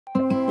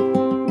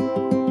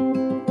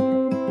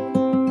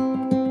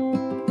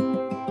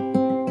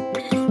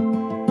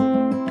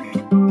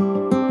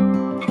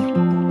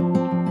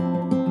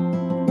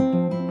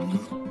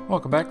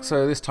Welcome back.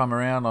 So this time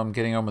around I'm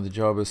getting on with the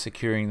job of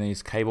securing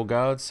these cable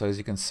guards. So as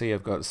you can see,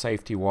 I've got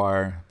safety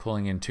wire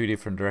pulling in two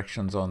different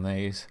directions on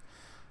these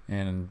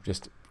and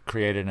just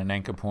created an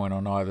anchor point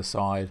on either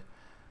side,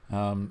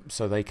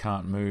 so they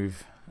can't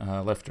move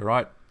left or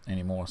right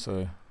anymore. So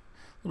a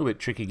little bit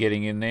tricky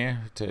getting in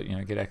there to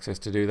get access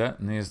to do that.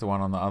 And there's the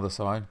one on the other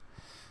side,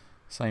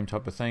 same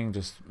type of thing,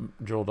 just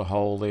drilled a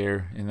hole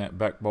there in that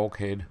back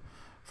bulkhead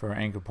for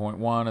anchor point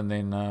one, and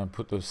then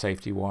put the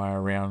safety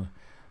wire around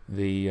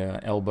the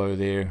elbow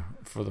there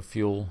for the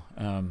fuel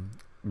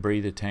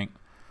breather tank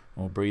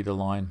or breather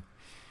line.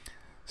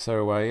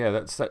 So yeah,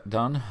 that's that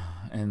done.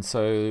 And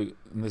so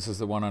this is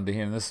the one under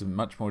here, and this is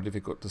much more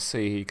difficult to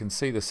see. You can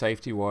see the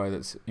safety wire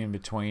that's in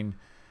between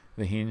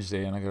the hinge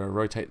there, and I got to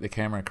rotate the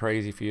camera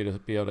crazy for you to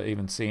be able to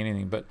even see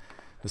anything. But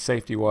the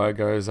safety wire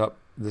goes up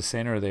the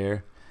center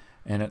there,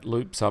 and it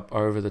loops up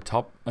over the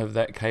top of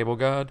that cable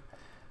guard,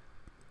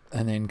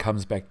 and then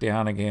comes back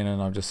down again,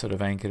 and I've just sort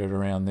of anchored it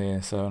around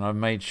there. So, and I've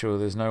made sure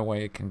there's no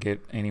way it can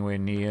get anywhere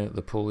near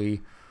the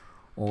pulley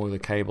or the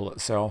cable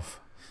itself,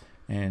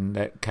 and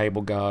that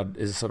cable guard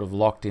is sort of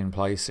locked in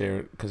place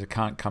there because it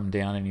can't come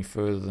down any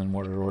further than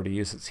what it already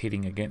is. It's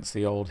hitting against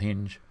the old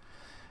hinge.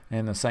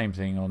 And the same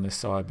thing on this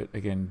side, but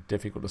again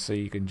difficult to see.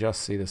 You can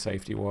just see the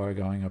safety wire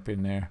going up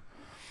in there.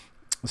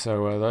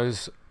 So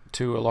those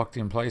two are locked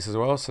in place as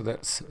well, so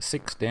that's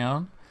 6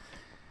 down.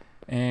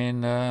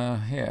 And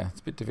yeah,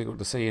 it's a bit difficult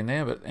to see in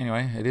there, but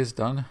anyway, it is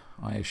done,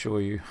 I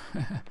assure you.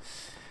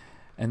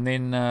 And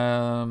then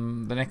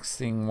the next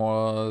thing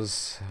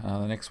was,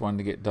 the next one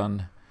to get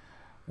done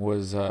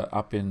was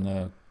up in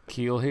the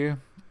keel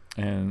here.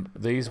 And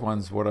these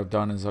ones, what I've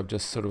done is I've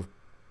just sort of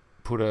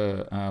put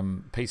a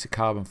piece of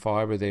carbon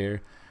fiber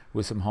there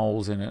with some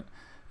holes in it,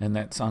 and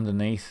that's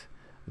underneath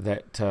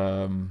that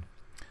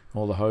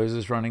all the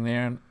hoses running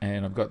there,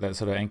 and I've got that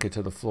sort of anchored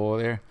to the floor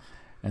there,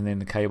 and then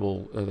the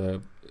cable,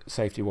 the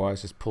safety wire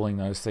is just pulling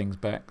those things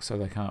back so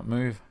they can't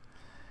move.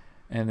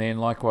 And then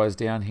likewise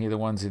down here, the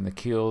ones in the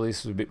keel,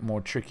 this was a bit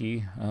more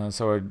tricky.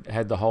 So I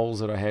had the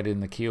holes that I had in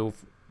the keel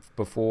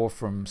before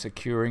from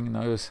securing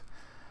those,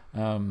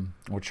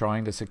 or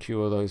trying to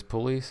secure those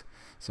pulleys.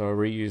 So I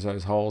reuse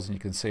those holes, and you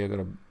can see I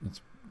got it's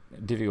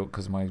difficult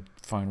because my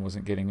phone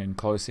wasn't getting in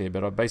close here,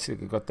 but I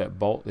basically got that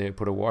bolt there,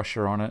 put a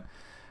washer on it,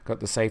 got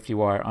the safety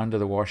wire under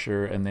the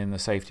washer, and then the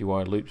safety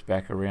wire loops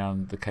back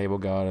around the cable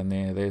guard, and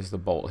there's the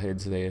bolt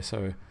heads there.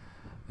 So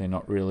they're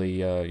not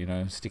really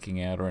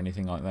sticking out or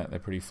anything like that. They're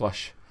pretty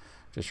flush,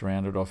 just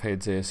rounded off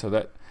heads there. So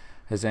that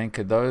has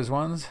anchored those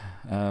ones.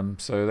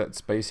 So that's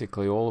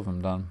basically all of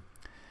them done.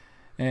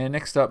 And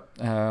next up,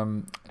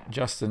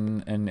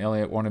 Justin and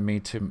Elliot wanted me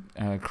to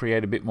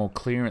create a bit more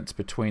clearance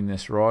between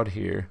this rod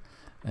here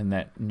and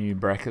that new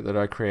bracket that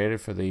I created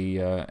for the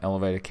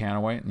elevator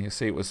counterweight. And you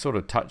see it was sort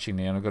of touching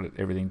there, and I've got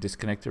everything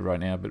disconnected right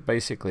now, but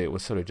basically it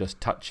was sort of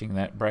just touching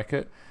that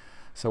bracket.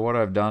 So what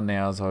I've done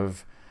now is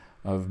I've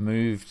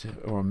moved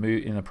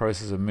in the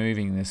process of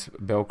moving this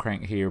bell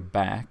crank here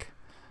back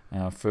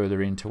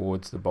further in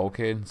towards the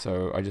bulkhead.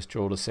 So I just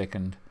drilled a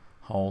second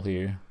hole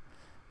here,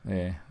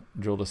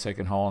 drilled a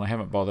second hole, and I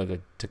haven't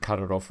bothered to cut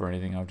it off or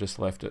anything. I've just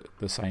left it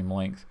the same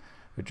length,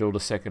 but drilled a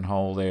second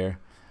hole there,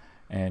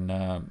 and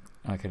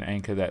I can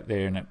anchor that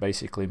there, and that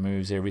basically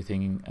moves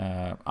everything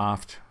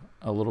aft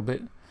a little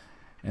bit.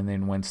 And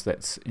then once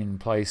that's in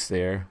place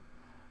there,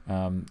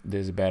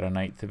 there's about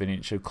 1/8 of an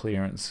inch of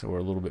clearance, or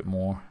a little bit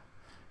more,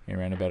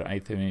 around about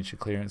 1/8 of an inch of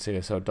clearance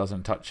here, so it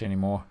doesn't touch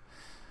anymore.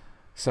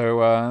 So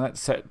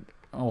that's that,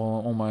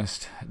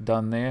 almost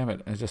done there.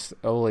 But it's just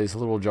all these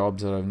little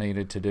jobs that I've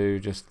needed to do,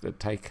 just that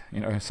take,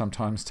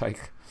 sometimes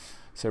take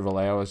several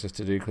hours just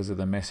to do because of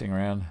the messing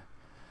around,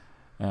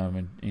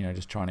 and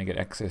just trying to get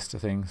access to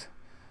things.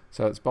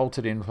 So it's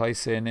bolted in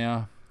place there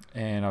now,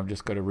 and I've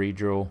just got to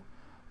re-drill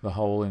the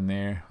hole in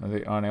there.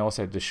 And I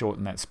also had to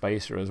shorten that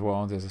spacer as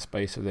well. There's a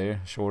spacer there,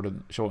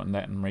 shortened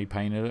that and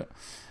repainted it.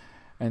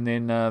 And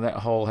then that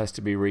hole has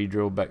to be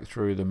re-drilled back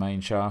through the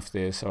main shaft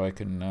there, so I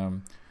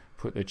can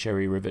put the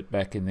cherry rivet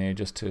back in there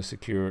just to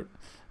secure it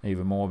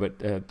even more.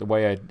 But the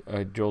way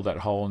I drilled that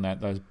hole in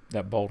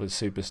that bolt is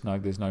super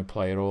snug. There's no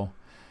play at all.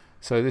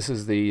 So this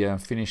is the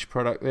finished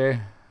product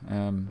there,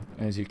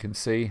 as you can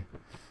see.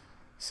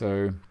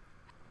 So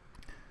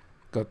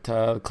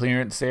got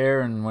clearance there,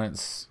 and when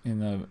it's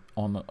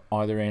on the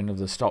either end of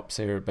the stops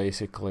there, it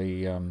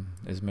basically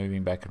is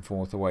moving back and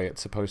forth the way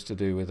it's supposed to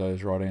do with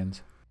those rod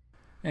ends.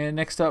 And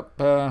next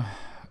up,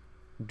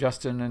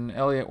 Justin and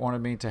Elliot wanted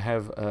me to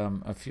have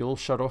a fuel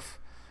shut off.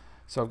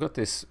 So I've got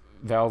this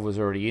valve was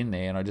already in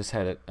there, and I just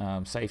had it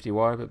safety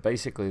wire, but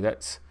basically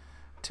that's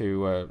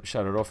to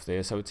shut it off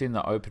there. So it's in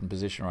the open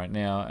position right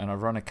now, and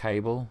I've run a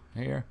cable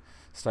here,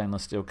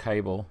 stainless steel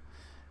cable,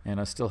 and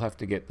I still have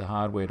to get the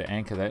hardware to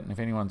anchor that. And if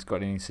anyone's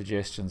got any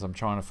suggestions, I'm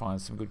trying to find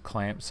some good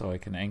clamps so I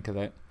can anchor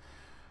that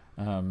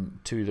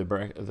to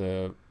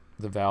the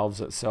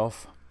valves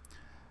itself.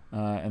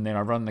 And then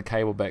I run the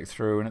cable back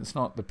through, and it's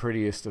not the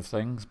prettiest of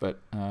things, but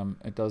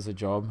it does the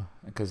job,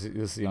 because this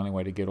is the only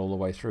way to get all the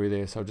way through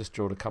there. So I just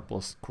drilled a couple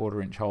of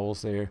 1/4 inch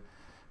holes there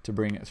to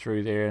bring it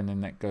through there, and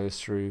then that goes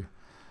through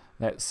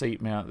that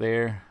seat mount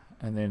there,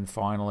 and then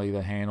finally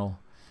the handle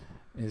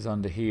is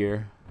under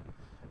here,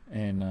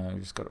 and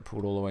just got it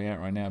pulled all the way out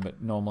right now,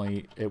 but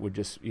normally it would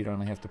just, you'd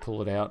only have to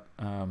pull it out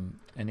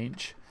an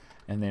inch,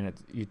 and then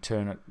you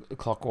turn it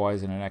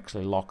clockwise and it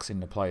actually locks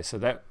into place. So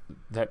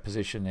that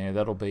position there,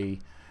 that'll be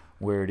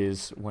where it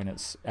is when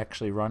it's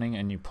actually running,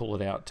 and you pull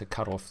it out to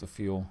cut off the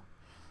fuel.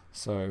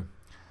 So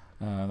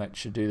that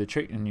should do the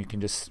trick, and you can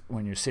just,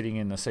 when you're sitting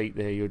in the seat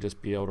there, you'll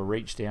just be able to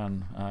reach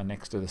down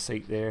next to the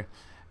seat there,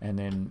 and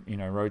then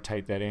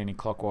rotate that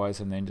anti-clockwise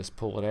and then just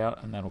pull it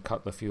out, and that'll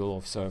cut the fuel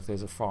off. So if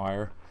there's a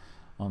fire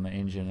on the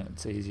engine,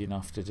 it's easy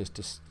enough to just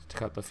to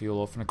cut the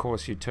fuel off. And of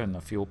course you turn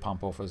the fuel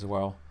pump off as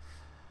well.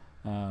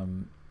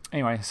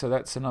 Anyway, so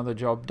that's another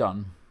job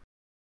done.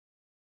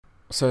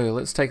 So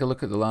let's take a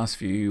look at the last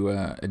few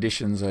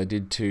additions I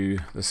did to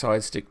the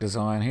side stick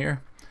design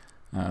here.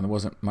 There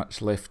wasn't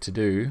much left to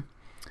do,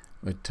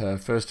 but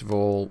first of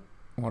all,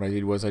 what I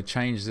did was I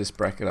changed this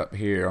bracket up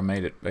here. I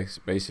made it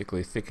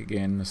basically thick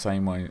again, the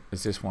same way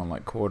as this one,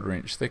 like 1/4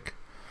 inch thick,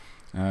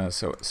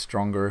 so it's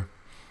stronger.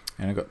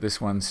 And I got this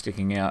one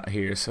sticking out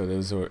here, so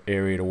there's an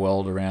area to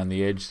weld around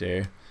the edge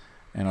there,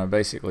 and I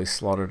basically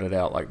slotted it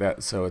out like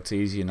that, so it's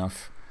easy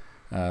enough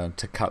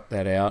to cut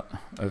that out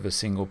of a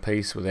single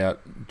piece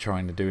without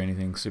trying to do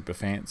anything super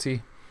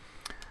fancy.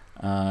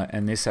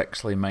 And this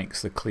actually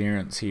makes the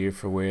clearance here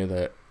for where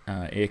the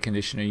air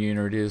conditioner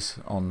unit is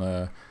on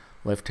the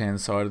left hand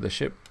side of the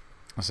ship,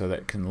 so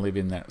that can live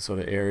in that sort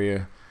of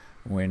area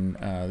when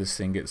this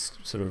thing gets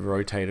sort of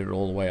rotated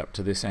all the way up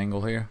to this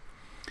angle here.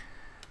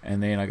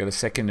 And then I got a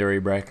secondary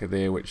bracket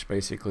there which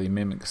basically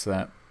mimics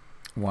that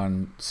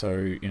one,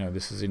 so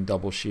this is in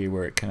double shear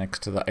where it connects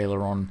to the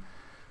aileron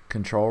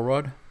control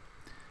rod.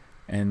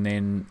 And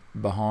then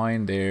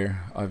behind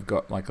there I've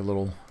got like a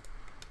little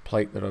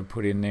plate that I've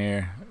put in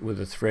there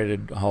with a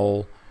threaded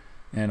hole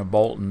and a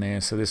bolt in there,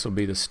 so this will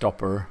be the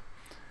stopper,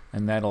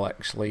 and that'll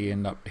actually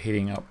end up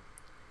hitting up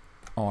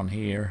on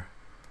here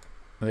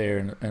there,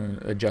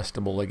 and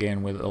adjustable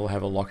again, with it'll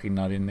have a locking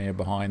nut in there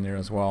behind there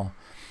as well.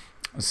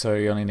 So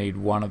you only need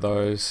one of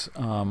those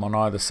on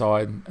either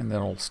side, and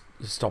that'll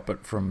stop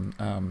it from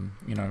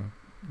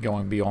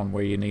going beyond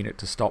where you need it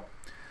to stop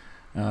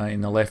in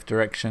the left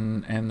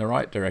direction and the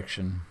right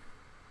direction.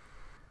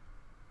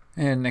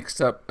 And next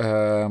up,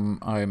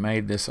 I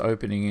made this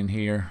opening in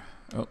here.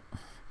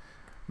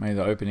 Made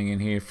the opening in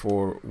here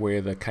for where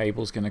the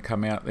cable's going to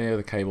come out there,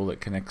 the cable that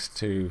connects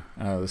to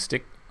the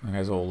stick. It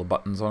has all the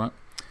buttons on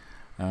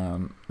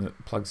it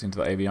that plugs into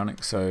the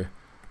avionics, so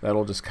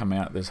that'll just come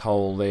out this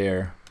hole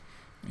there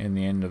in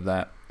the end of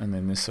that, and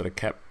then this sort of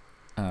cap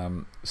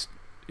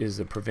is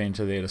the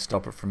preventer there to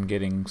stop it from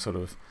getting sort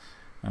of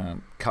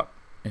cut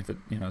if it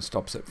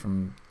stops it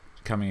from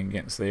coming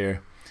against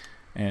there.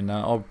 And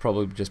I'll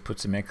probably just put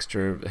some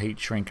extra heat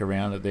shrink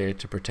around it there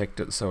to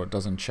protect it so it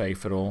doesn't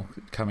chafe at all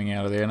coming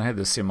out of there. And I had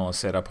the similar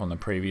setup on the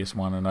previous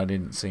one, and I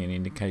didn't see an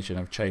indication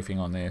of chafing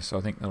on there, so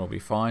I think that'll be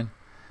fine.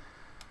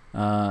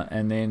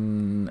 And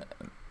then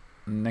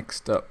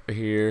next up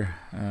here,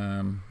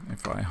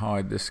 if I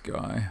hide this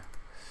guy,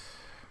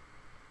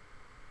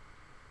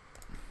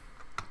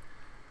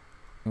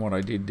 what I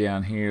did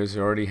down here is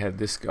I already had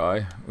this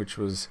guy, which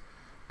was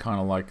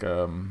kind of like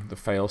the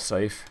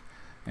fail-safe,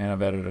 and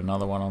I've added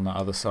another one on the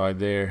other side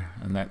there,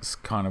 and that's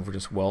kind of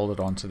just welded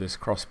onto this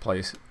cross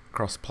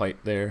plate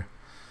there.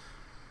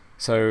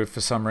 So if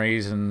for some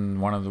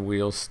reason one of the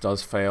wheels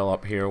does fail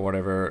up here or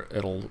whatever,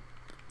 it'll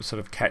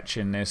sort of catch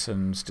in this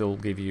and still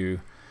give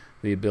you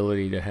the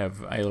ability to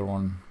have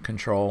aileron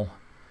control.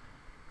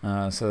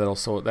 So that'll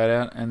sort that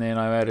out. And then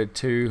I've added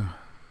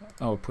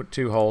I'll put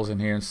 2 holes in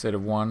here instead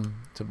of 1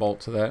 to bolt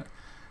to that,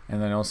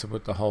 and then also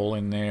put the hole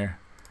in there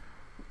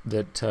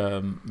that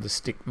the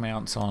stick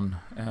mounts on.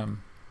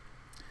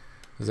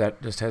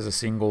 That just has a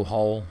single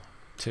hole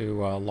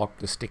to lock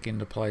the stick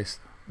into place,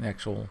 the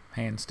actual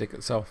hand stick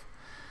itself.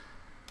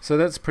 So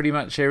that's pretty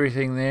much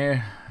everything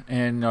there,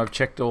 and I've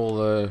checked all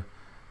the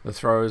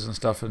throws and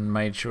stuff and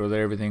made sure that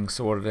everything's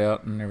sorted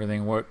out and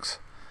everything works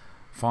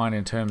fine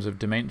in terms of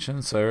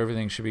dimensions, so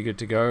everything should be good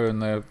to go. And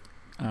the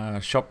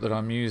shop that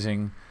I'm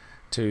using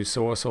to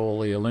source all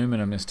the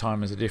aluminum this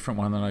time is a different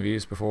one than I've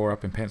used before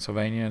up in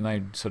Pennsylvania, and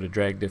they sort of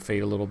dragged their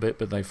feet a little bit,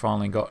 but they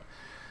finally got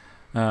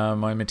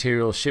my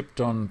material shipped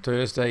on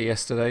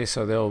yesterday,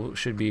 so they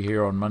should be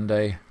here on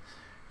Monday,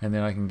 and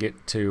then I can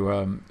get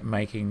to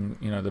making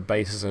the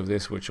basis of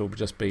this, which will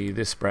just be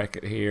this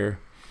bracket here,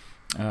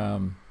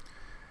 and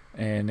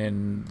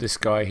then this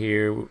guy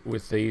here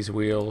with these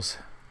wheels,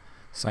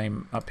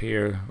 same up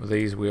here with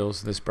these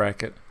wheels, this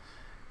bracket,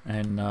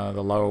 and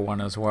the lower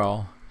one as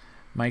well.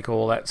 Make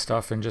all that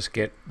stuff and just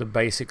get the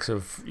basics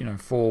of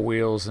 4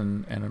 wheels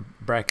and a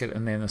bracket,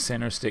 and then the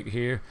center stick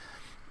here,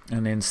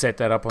 and then set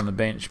that up on the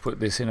bench, put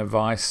this in a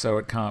vise so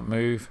it can't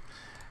move,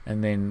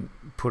 and then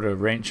put a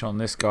wrench on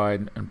this guy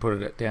and put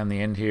it down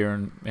the end here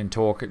and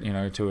torque it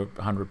to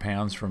 100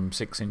 pounds from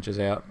 6 inches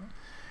out,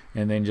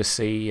 and then just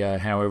see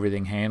how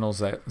everything handles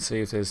that, and see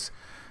if there's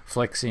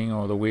flexing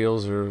or the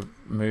wheels are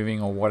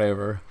moving or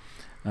whatever,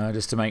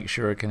 just to make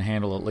sure it can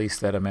handle at least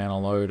that amount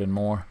of load and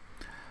more.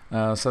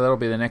 So that'll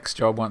be the next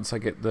job once I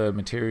get the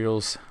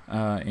materials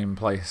in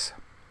place.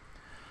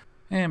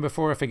 And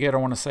before I forget, I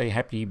want to say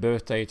happy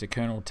birthday to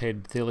Colonel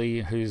Ted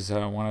Thilley, who's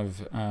one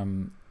of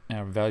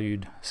our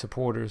valued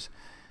supporters.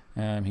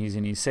 He's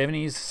in his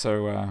 70s,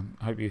 so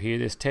I hope you hear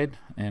this, Ted,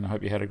 and I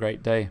hope you had a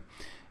great day.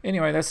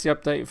 Anyway, that's the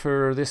update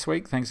for this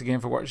week. Thanks again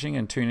for watching,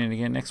 and tune in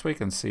again next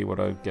week and see what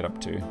I get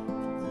up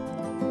to.